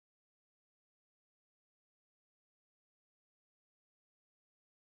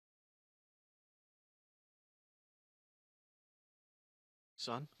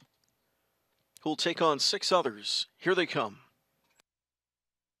son, who'll take on 6 others. Here they come.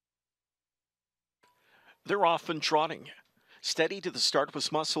 They're off and trotting. Steady to the start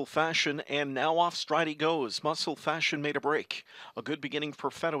was Muscle Fashion, and now off stride he goes. Muscle Fashion made a break. A good beginning for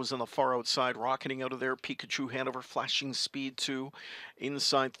Fetto's on the far outside, rocketing out of there. Pikachu Hanover flashing speed too.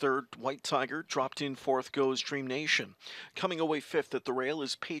 Inside third, White Tiger. Dropped in fourth goes Dream Nation. Coming away fifth at the rail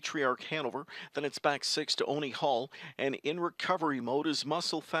is Patriarch Hanover. Then it's back six to Oni Hall. And in recovery mode is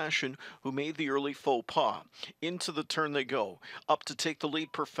Muscle Fashion, who made the early faux pas. Into the turn they go. Up to take the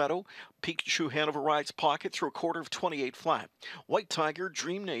lead, Perfetto. Pikachu Hanover rides pocket through a quarter of 28 flat. White Tiger,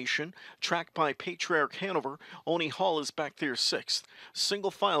 Dream Nation, tracked by Patriarch Hanover. Oni Hall is back there sixth.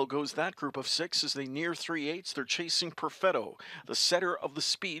 Single file goes that group of 6 as they near 3/8. They're chasing Perfetto. The setter of the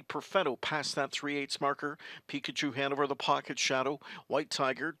speed, Perfetto, past that 3/8 marker. Pikachu Hanover, the pocket shadow. White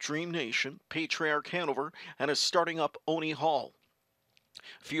Tiger, Dream Nation, Patriarch Hanover, and is starting up Oni Hall.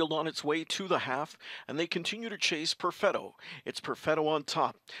 Field on its way to the half, and they continue to chase Perfetto. It's Perfetto on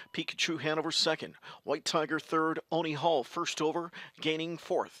top. Pikachu Hanover second. White Tiger third. Oni Hall first over, gaining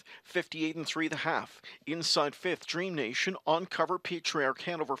fourth. 58 3 the half. Inside fifth, Dream Nation on cover. Patriarch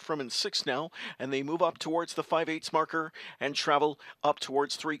Hanover from in sixth now, and they move up towards the 5/8 marker and travel up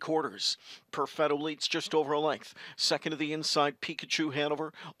towards 3/4. Perfetto leads just over a length. Second to the inside, Pikachu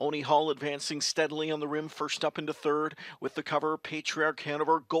Hanover. Oni Hall advancing steadily on the rim, first up into third with the cover. Patriarch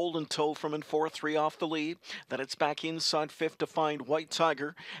Hanover, Golden Toe from in fourth, 3 off the lead. Then it's back inside fifth to find White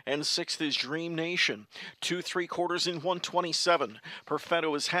Tiger, and sixth is Dream Nation. 2 3/4 in 127.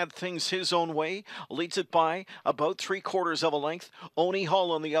 Perfetto has had things his own way, leads it by about 3/4 of a length. Oni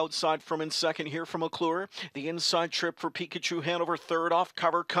Hall on the outside from in second here from McClure. The inside trip for Pikachu Hanover, third off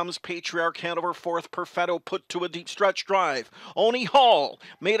cover comes Patriarch Hanover, fourth. Perfetto put to a deep stretch drive. Oni Hall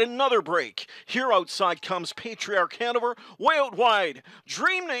made another break. Here outside comes Patriarch Hanover, way out wide.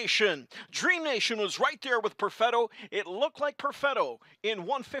 Dream Nation. Dream Nation was right there with Perfetto. It looked like Perfetto in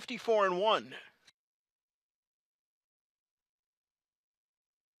 154 and 1.